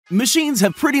Machines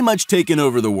have pretty much taken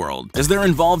over the world, as they're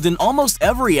involved in almost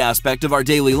every aspect of our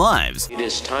daily lives. It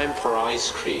is time for ice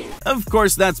cream. Of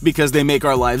course, that's because they make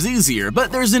our lives easier,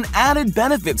 but there's an added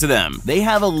benefit to them. They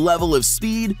have a level of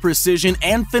speed, precision,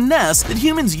 and finesse that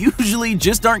humans usually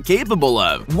just aren't capable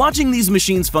of. Watching these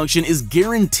machines function is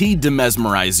guaranteed to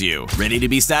mesmerize you. Ready to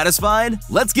be satisfied?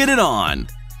 Let's get it on!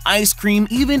 Ice cream,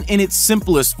 even in its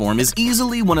simplest form, is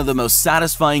easily one of the most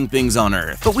satisfying things on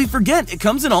earth. But we forget it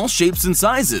comes in all shapes and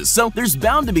sizes, so there's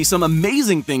bound to be some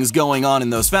amazing things going on in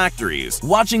those factories.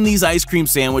 Watching these ice cream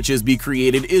sandwiches be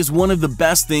created is one of the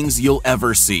best things you'll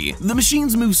ever see. The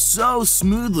machines move so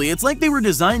smoothly, it's like they were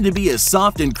designed to be as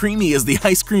soft and creamy as the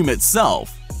ice cream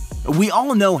itself. We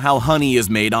all know how honey is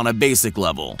made on a basic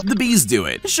level. The bees do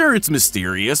it. Sure, it's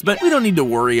mysterious, but we don't need to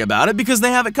worry about it because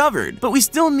they have it covered. But we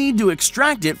still need to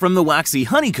extract it from the waxy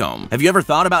honeycomb. Have you ever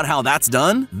thought about how that's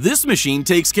done? This machine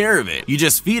takes care of it. You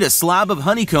just feed a slab of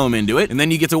honeycomb into it, and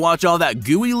then you get to watch all that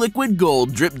gooey liquid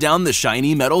gold drip down the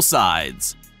shiny metal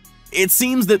sides. It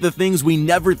seems that the things we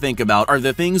never think about are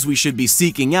the things we should be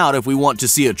seeking out if we want to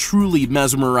see a truly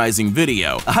mesmerizing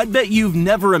video. I bet you've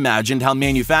never imagined how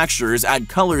manufacturers add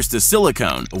colors to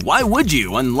silicone. Why would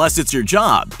you, unless it's your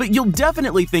job? But you'll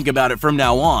definitely think about it from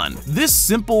now on. This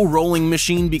simple rolling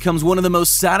machine becomes one of the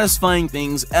most satisfying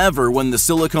things ever when the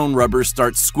silicone rubber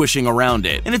starts squishing around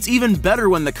it. And it's even better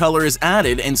when the color is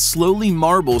added and slowly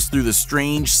marbles through the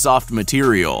strange, soft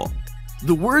material.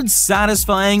 The words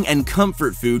satisfying and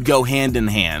comfort food go hand in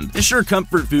hand. Sure,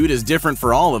 comfort food is different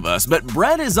for all of us, but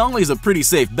bread is always a pretty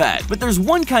safe bet. But there's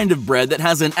one kind of bread that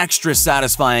has an extra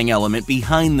satisfying element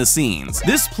behind the scenes.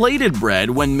 This plated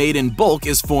bread, when made in bulk,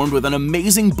 is formed with an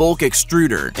amazing bulk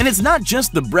extruder. And it's not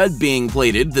just the bread being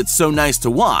plated that's so nice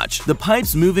to watch. The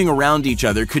pipes moving around each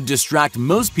other could distract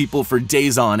most people for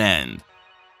days on end.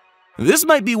 This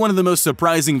might be one of the most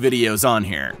surprising videos on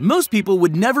here. Most people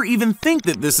would never even think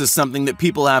that this is something that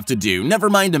people have to do, never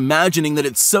mind imagining that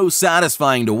it's so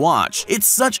satisfying to watch. It's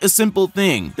such a simple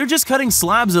thing. They're just cutting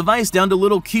slabs of ice down to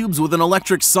little cubes with an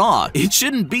electric saw. It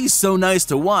shouldn't be so nice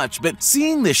to watch, but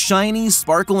seeing the shiny,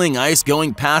 sparkling ice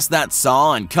going past that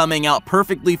saw and coming out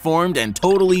perfectly formed and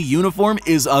totally uniform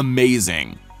is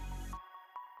amazing.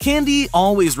 Candy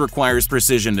always requires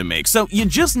precision to make, so you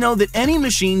just know that any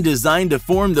machine designed to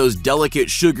form those delicate,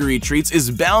 sugary treats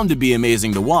is bound to be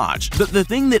amazing to watch. But the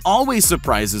thing that always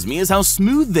surprises me is how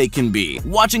smooth they can be.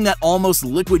 Watching that almost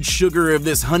liquid sugar of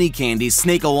this honey candy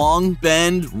snake along,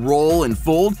 bend, roll, and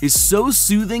fold is so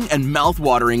soothing and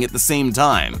mouth-watering at the same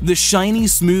time. The shiny,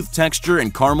 smooth texture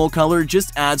and caramel color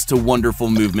just adds to wonderful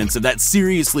movements of that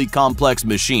seriously complex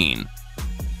machine.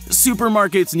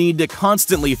 Supermarkets need to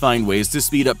constantly find ways to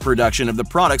speed up production of the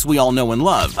products we all know and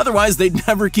love, otherwise they'd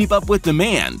never keep up with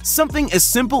demand. Something as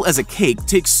simple as a cake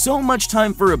takes so much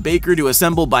time for a baker to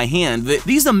assemble by hand that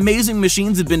these amazing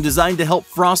machines have been designed to help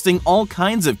frosting all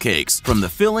kinds of cakes, from the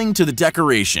filling to the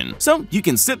decoration. So you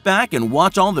can sit back and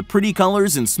watch all the pretty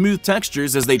colors and smooth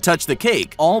textures as they touch the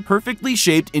cake, all perfectly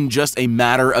shaped in just a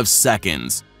matter of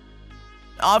seconds.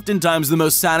 Oftentimes, the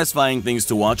most satisfying things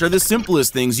to watch are the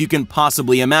simplest things you can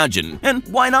possibly imagine. And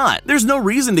why not? There's no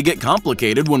reason to get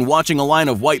complicated when watching a line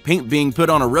of white paint being put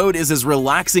on a road is as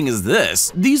relaxing as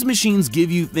this. These machines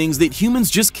give you things that humans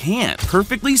just can't.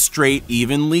 Perfectly straight,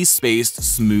 evenly spaced,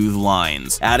 smooth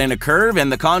lines. Add in a curve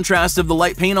and the contrast of the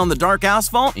light paint on the dark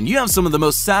asphalt, and you have some of the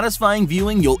most satisfying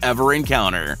viewing you'll ever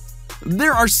encounter.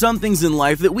 There are some things in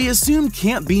life that we assume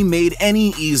can't be made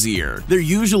any easier. They're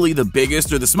usually the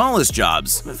biggest or the smallest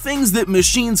jobs, things that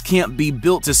machines can't be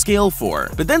built to scale for.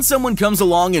 But then someone comes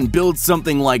along and builds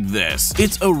something like this.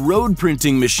 It's a road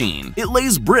printing machine. It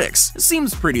lays bricks. It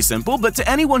seems pretty simple, but to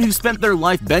anyone who spent their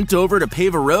life bent over to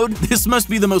pave a road, this must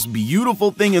be the most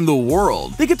beautiful thing in the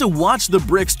world. They get to watch the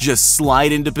bricks just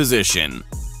slide into position.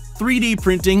 3D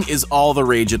printing is all the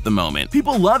rage at the moment.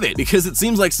 People love it because it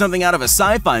seems like something out of a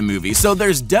sci-fi movie, so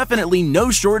there's definitely no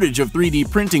shortage of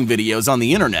 3D printing videos on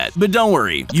the internet. But don't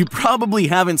worry, you probably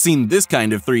haven't seen this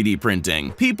kind of 3D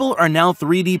printing. People are now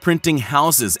 3D printing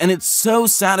houses, and it's so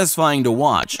satisfying to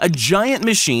watch. A giant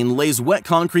machine lays wet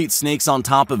concrete snakes on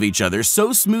top of each other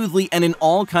so smoothly and in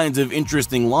all kinds of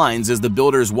interesting lines as the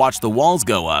builders watch the walls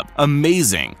go up.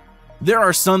 Amazing. There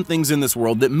are some things in this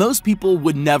world that most people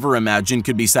would never imagine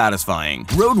could be satisfying.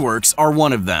 Roadworks are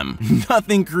one of them.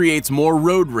 Nothing creates more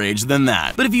road rage than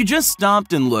that. But if you just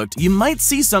stopped and looked, you might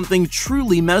see something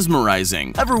truly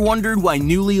mesmerizing. Ever wondered why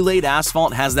newly laid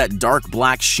asphalt has that dark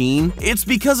black sheen? It's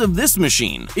because of this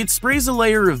machine. It sprays a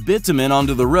layer of bitumen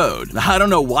onto the road. I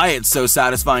don't know why it's so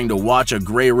satisfying to watch a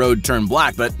gray road turn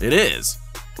black, but it is.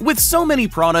 With so many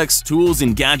products, tools,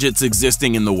 and gadgets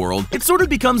existing in the world, it sort of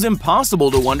becomes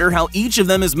impossible to wonder how each of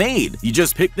them is made. You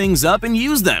just pick things up and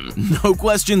use them, no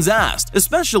questions asked,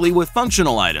 especially with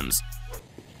functional items.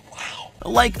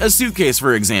 Like a suitcase,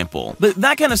 for example. But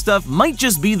that kind of stuff might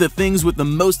just be the things with the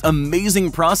most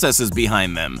amazing processes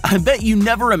behind them. I bet you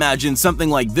never imagined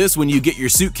something like this when you get your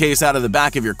suitcase out of the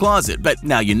back of your closet, but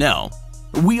now you know.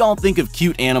 We all think of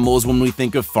cute animals when we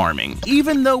think of farming,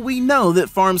 even though we know that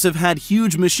farms have had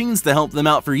huge machines to help them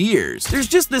out for years. There's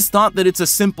just this thought that it's a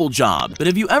simple job, but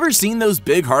have you ever seen those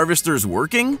big harvesters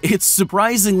working? It's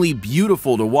surprisingly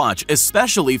beautiful to watch,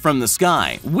 especially from the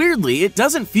sky. Weirdly, it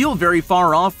doesn't feel very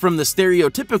far off from the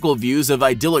stereotypical views of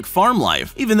idyllic farm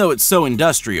life, even though it's so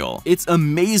industrial. It's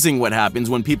amazing what happens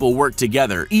when people work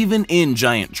together, even in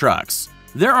giant trucks.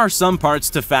 There are some parts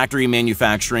to factory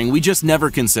manufacturing we just never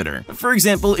consider. For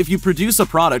example, if you produce a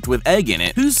product with egg in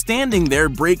it, who's standing there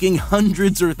breaking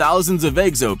hundreds or thousands of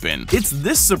eggs open? It's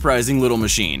this surprising little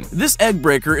machine. This egg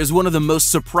breaker is one of the most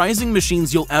surprising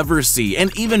machines you'll ever see,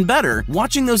 and even better,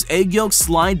 watching those egg yolks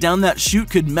slide down that chute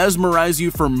could mesmerize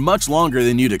you for much longer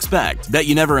than you'd expect. Bet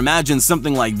you never imagined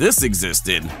something like this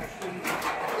existed.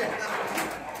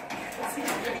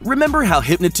 Remember how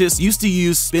hypnotists used to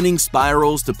use spinning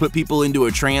spirals to put people into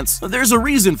a trance? There's a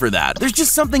reason for that. There's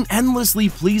just something endlessly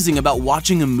pleasing about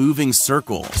watching a moving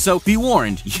circle. So be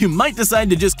warned, you might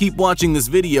decide to just keep watching this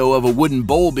video of a wooden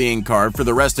bowl being carved for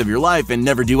the rest of your life and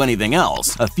never do anything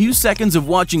else. A few seconds of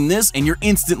watching this and you're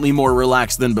instantly more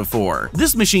relaxed than before.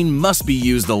 This machine must be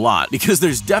used a lot because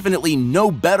there's definitely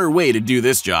no better way to do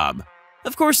this job.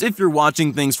 Of course, if you're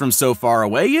watching things from so far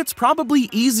away, it's probably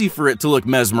easy for it to look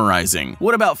mesmerizing.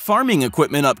 What about farming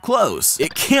equipment up close?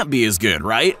 It can't be as good,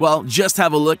 right? Well, just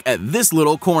have a look at this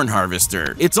little corn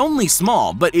harvester. It's only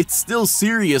small, but it's still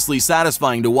seriously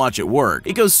satisfying to watch it work.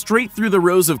 It goes straight through the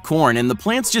rows of corn and the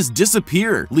plants just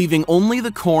disappear, leaving only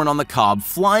the corn on the cob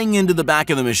flying into the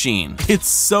back of the machine. It's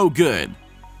so good.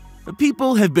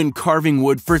 People have been carving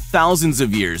wood for thousands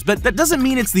of years, but that doesn't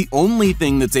mean it's the only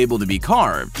thing that's able to be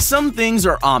carved. Some things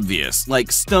are obvious,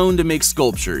 like stone to make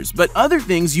sculptures, but other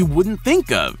things you wouldn't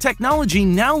think of. Technology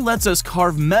now lets us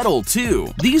carve metal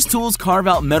too. These tools carve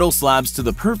out metal slabs to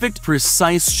the perfect,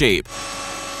 precise shape.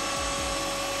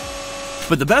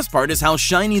 But the best part is how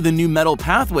shiny the new metal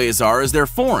pathways are as they're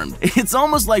formed. It's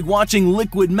almost like watching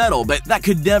liquid metal, but that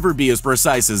could never be as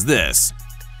precise as this.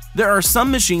 There are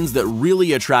some machines that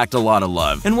really attract a lot of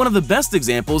love, and one of the best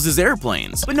examples is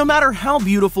airplanes. But no matter how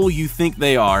beautiful you think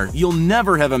they are, you'll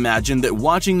never have imagined that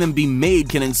watching them be made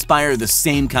can inspire the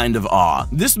same kind of awe.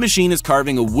 This machine is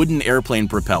carving a wooden airplane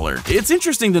propeller. It's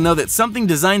interesting to know that something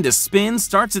designed to spin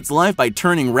starts its life by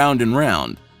turning round and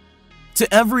round.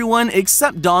 To everyone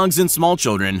except dogs and small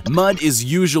children, mud is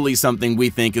usually something we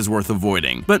think is worth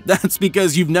avoiding. But that's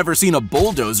because you've never seen a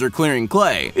bulldozer clearing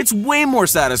clay. It's way more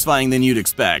satisfying than you'd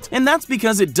expect. And that's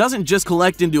because it doesn't just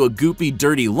collect into a goopy,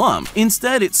 dirty lump.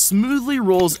 Instead, it smoothly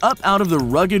rolls up out of the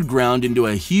rugged ground into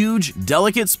a huge,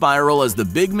 delicate spiral as the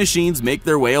big machines make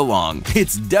their way along.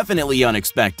 It's definitely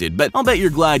unexpected, but I'll bet you're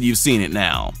glad you've seen it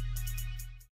now.